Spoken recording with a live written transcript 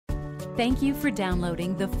Thank you for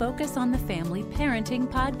downloading the Focus on the Family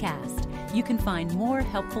Parenting Podcast. You can find more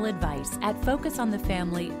helpful advice at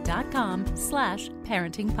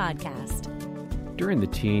focusonthefamily.com/parenting podcast. During the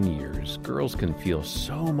teen years, girls can feel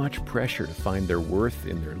so much pressure to find their worth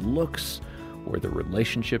in their looks or their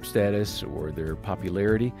relationship status or their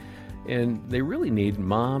popularity, and they really need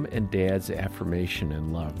mom and dad's affirmation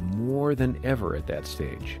and love more than ever at that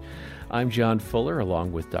stage. I'm John Fuller,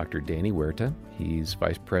 along with Dr. Danny Huerta. He's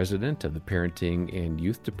Vice President of the Parenting and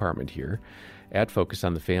Youth Department here at Focus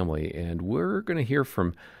on the Family, and we're going to hear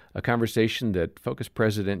from a conversation that Focus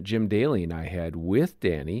President Jim Daly and I had with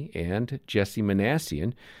Danny and Jessie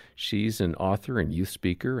Manassian. She's an author and youth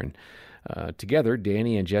speaker, and together,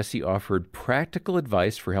 Danny and Jessie offered practical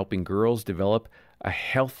advice for helping girls develop a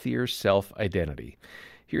healthier self-identity.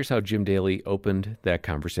 Here's how Jim Daly opened that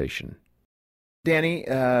conversation. Danny,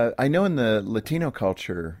 I know in the Latino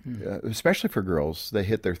culture, especially for girls, they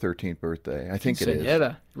hit their 13th birthday. I think it is.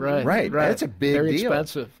 Right. That's a big Very deal.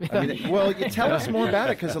 Expensive. I mean, well, you tell us more about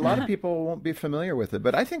it, because a lot of people won't be familiar with it.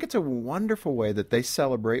 But I think it's a wonderful way that they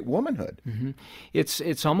celebrate womanhood. Mm-hmm.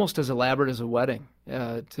 It's almost as elaborate as a wedding,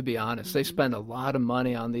 to be honest. They spend a lot of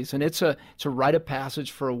money on these, and it's a rite of passage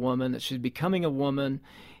for a woman that she's becoming a woman.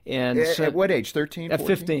 And at what age? 13? At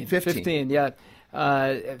 15. 15, yeah.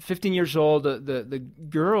 15 years old, the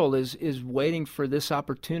girl is waiting for this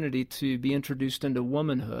opportunity to be introduced into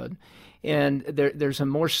womanhood. And there's a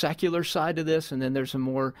more secular side to this, and then there's a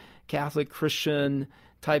more Catholic Christian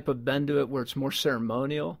type of bend to it where it's more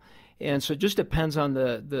ceremonial. And so it just depends on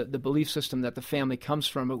the belief system that the family comes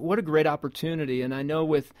from. But what a great opportunity. And I know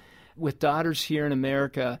with daughters here in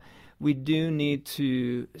America, we do need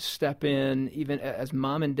to step in, even as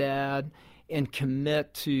mom and dad, and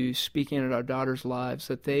commit to speaking in our daughters' lives,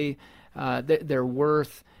 that their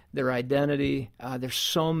worth, their identity. There's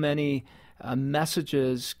so many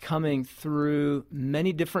messages coming through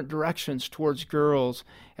many different directions towards girls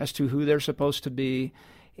as to who they're supposed to be.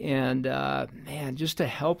 And, just to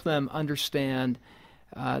help them understand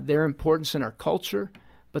their importance in our culture,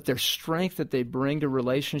 but their strength that they bring to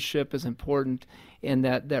relationship is important, and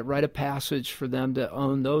that rite of passage for them to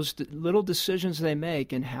own those little decisions they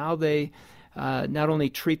make and how they not only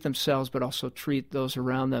treat themselves but also treat those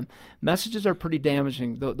around them. Messages are pretty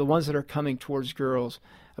damaging, the ones that are coming towards girls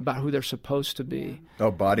about who they're supposed to be.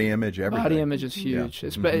 Oh, body image, everything. Body image is huge.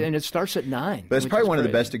 Yeah. And it starts at 9. But it's probably one of the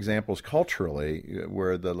best examples culturally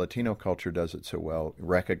where the Latino culture does it so well,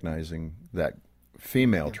 recognizing that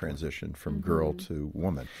female transition from girl to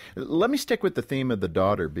woman. Let me stick with the theme of the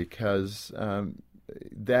daughter, because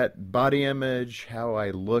that body image, how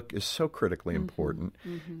I look, is so critically important.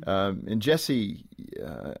 And Jessie,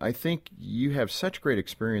 I think you have such great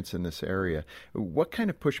experience in this area. What kind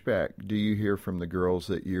of pushback do you hear from the girls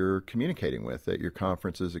that you're communicating with at your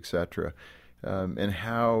conferences, et cetera? And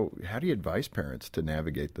how do you advise parents to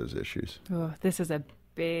navigate those issues? Oh, this is a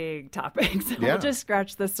big topic, so we'll just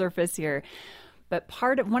scratch the surface here. But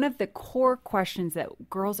one of the core questions that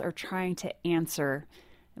girls are trying to answer,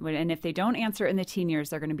 and if they don't answer it in the teen years,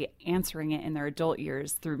 they're going to be answering it in their adult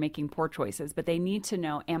years through making poor choices. But they need to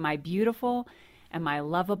know, am I beautiful? Am I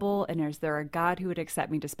lovable? And is there a God who would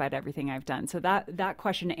accept me despite everything I've done? So that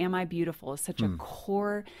question, am I beautiful, is such a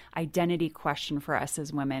core identity question for us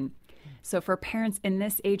as women. So for parents in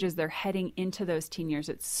this age, as they're heading into those teen years,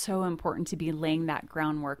 it's so important to be laying that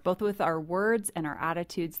groundwork, both with our words and our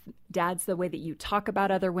attitudes. Dads, the way that you talk about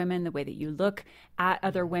other women, the way that you look at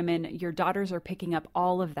other women, your daughters are picking up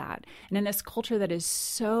all of that. And in this culture that is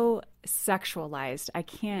so sexualized, I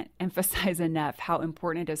can't emphasize enough how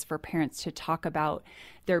important it is for parents to talk about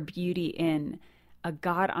their beauty in a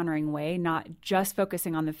God-honoring way, not just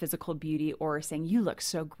focusing on the physical beauty or saying, you look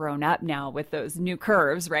so grown up now with those new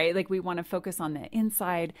curves, right? Like, we want to focus on the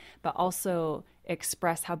inside, but also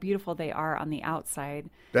express how beautiful they are on the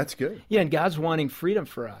outside. That's good. Yeah, and God's wanting freedom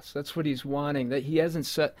for us. That's what he's wanting, that he hasn't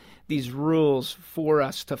set these rules for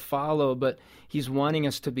us to follow, but he's wanting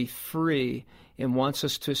us to be free and wants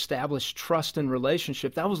us to establish trust and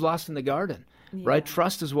relationship. That was lost in the garden. Right?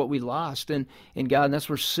 Trust is what we lost in God, and that's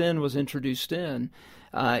where sin was introduced in.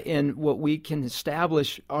 And what we can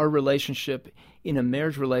establish our relationship in a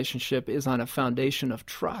marriage relationship is on a foundation of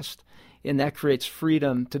trust. And that creates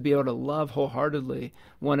freedom to be able to love wholeheartedly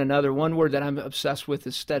one another. One word that I'm obsessed with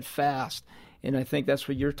is steadfast. And I think that's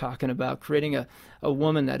what you're talking about, creating a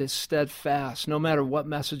woman that is steadfast. No matter what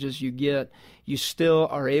messages you get, you still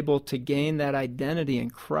are able to gain that identity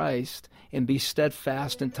in Christ and be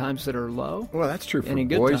steadfast in times that are low. Well, that's true for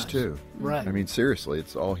boys, too. Right. I mean, seriously,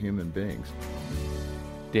 it's all human beings.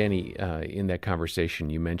 Danny, in that conversation,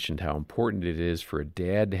 you mentioned how important it is for a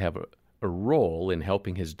dad to have a role in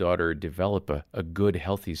helping his daughter develop a good,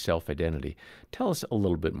 healthy self-identity. Tell us a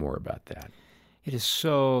little bit more about that. It is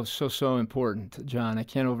so important, John. I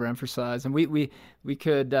can't overemphasize. And we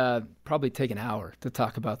could probably take an hour to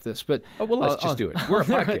talk about this. But let's just do it. We're a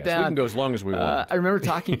podcast. We can go as long as we want. I remember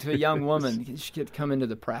talking to a young woman. She had come into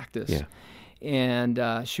the practice. Yeah.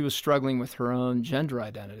 And she was struggling with her own gender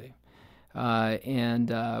identity. And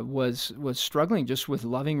was struggling just with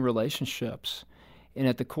loving relationships. And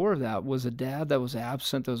at the core of that was a dad that was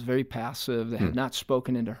absent, that was very passive, that had not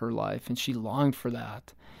spoken into her life. And she longed for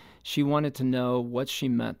that. She wanted to know what she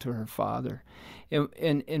meant to her father.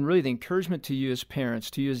 And really the encouragement to you as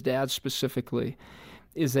parents, to you as dads specifically,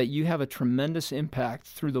 is that you have a tremendous impact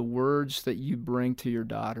through the words that you bring to your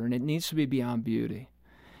daughter. And it needs to be beyond beauty.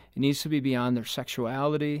 It needs to be beyond their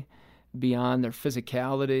sexuality, beyond their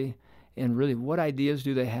physicality, and really what ideas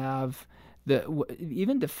do they have,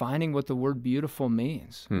 even defining what the word beautiful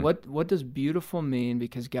means. What does beautiful mean?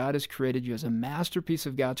 Because God has created you as a masterpiece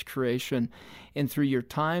of God's creation, and through your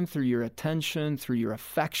time, through your attention, through your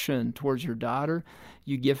affection towards your daughter,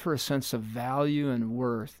 you give her a sense of value and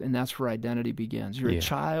worth, and that's where identity begins. You're a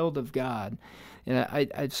child of God. And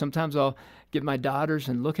I sometimes I'll get my daughters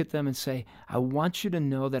and look at them and say, I want you to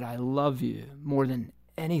know that I love you more than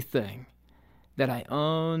anything that I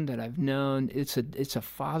own, that I've known. It's a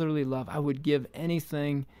fatherly love. I would give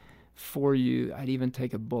anything for you. I'd even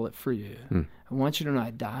take a bullet for you. I want you to know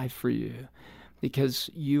I'd die for you because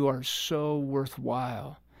you are so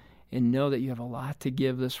worthwhile, and know that you have a lot to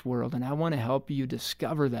give this world. And I want to help you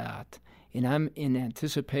discover that. And I'm in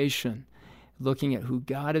anticipation, looking at who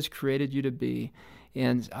God has created you to be.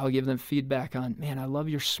 And I'll give them feedback on, man, I love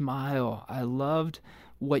your smile. I loved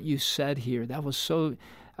what you said here. That was so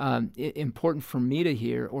important for me to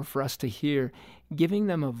hear, or for us to hear, giving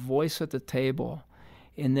them a voice at the table,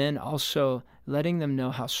 and then also letting them know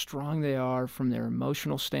how strong they are from their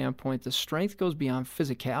emotional standpoint. The strength goes beyond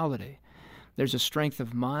physicality. There's a strength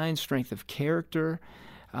of mind, strength of character.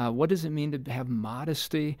 What does it mean to have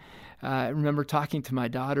modesty? I remember talking to my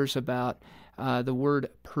daughters about the word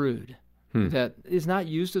prude. That is not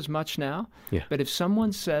used as much now. Yeah. But if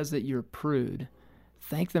someone says that you're prude,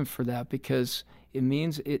 thank them for that, because it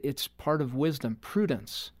means it's part of wisdom.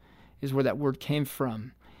 Prudence is where that word came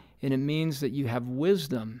from. And it means that you have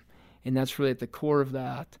wisdom, and that's really at the core of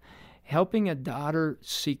that. Helping a daughter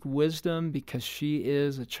seek wisdom because she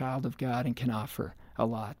is a child of God and can offer a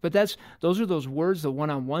lot. But those are those words, the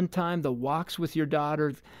one-on-one time, the walks with your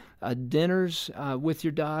daughter, dinners with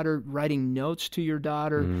your daughter, writing notes to your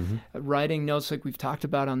daughter, writing notes like we've talked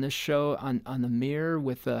about on this show on the mirror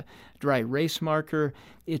with a dry erase marker.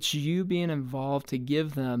 It's you being involved to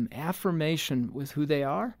give them affirmation with who they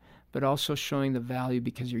are, but also showing the value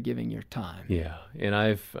because you're giving your time. Yeah, and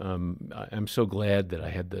I'm so glad that I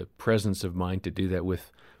had the presence of mind to do that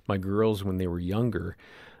with my girls when they were younger.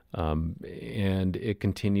 And it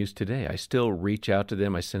continues today. I still reach out to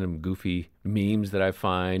them. I send them goofy memes that I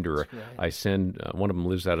find, or I send, one of them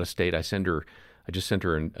lives out of state. I just sent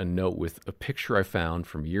her a note with a picture I found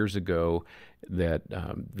from years ago that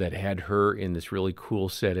had her in this really cool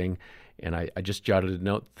setting. And I just jotted a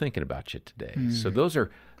note thinking about you today. So those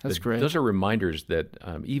are reminders that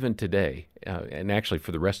even today, and actually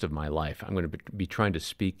for the rest of my life, I'm going to be trying to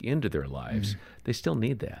speak into their lives. They still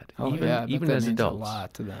need that, even as adults. A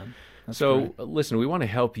lot to them. Listen, we want to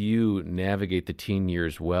help you navigate the teen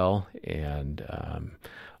years well, and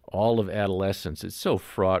all of adolescence. It's so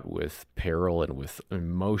fraught with peril and with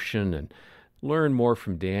emotion. And learn more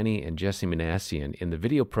from Danny and Jesse Manassian in the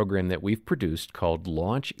video program that we've produced called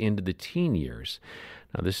Launch into the Teen Years.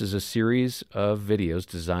 Now, this is a series of videos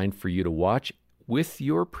designed for you to watch with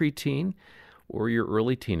your preteen or your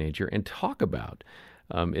early teenager and talk about.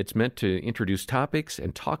 It's meant to introduce topics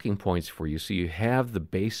and talking points for you so you have the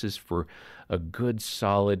basis for a good,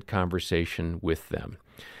 solid conversation with them.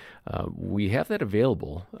 We have that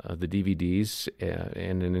available, the DVDs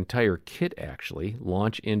and an entire kit, actually,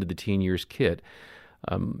 Launch into the Teen Years kit.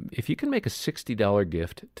 If you can make a $60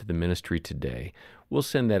 gift to the ministry today, we'll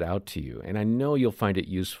send that out to you. And I know you'll find it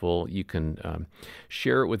useful. You can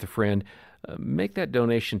share it with a friend. Make that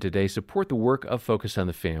donation today. Support the work of Focus on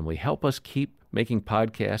the Family. Help us keep making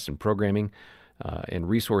podcasts and programming and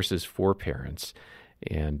resources for parents.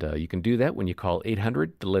 And you can do that when you call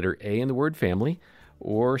 800, the letter A in the word family,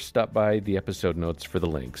 or stop by the episode notes for the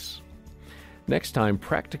links. Next time,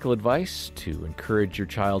 practical advice to encourage your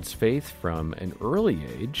child's faith from an early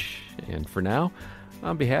age. And for now,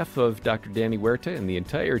 on behalf of Dr. Danny Huerta and the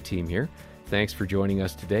entire team here, thanks for joining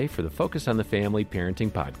us today for the Focus on the Family Parenting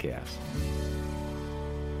Podcast.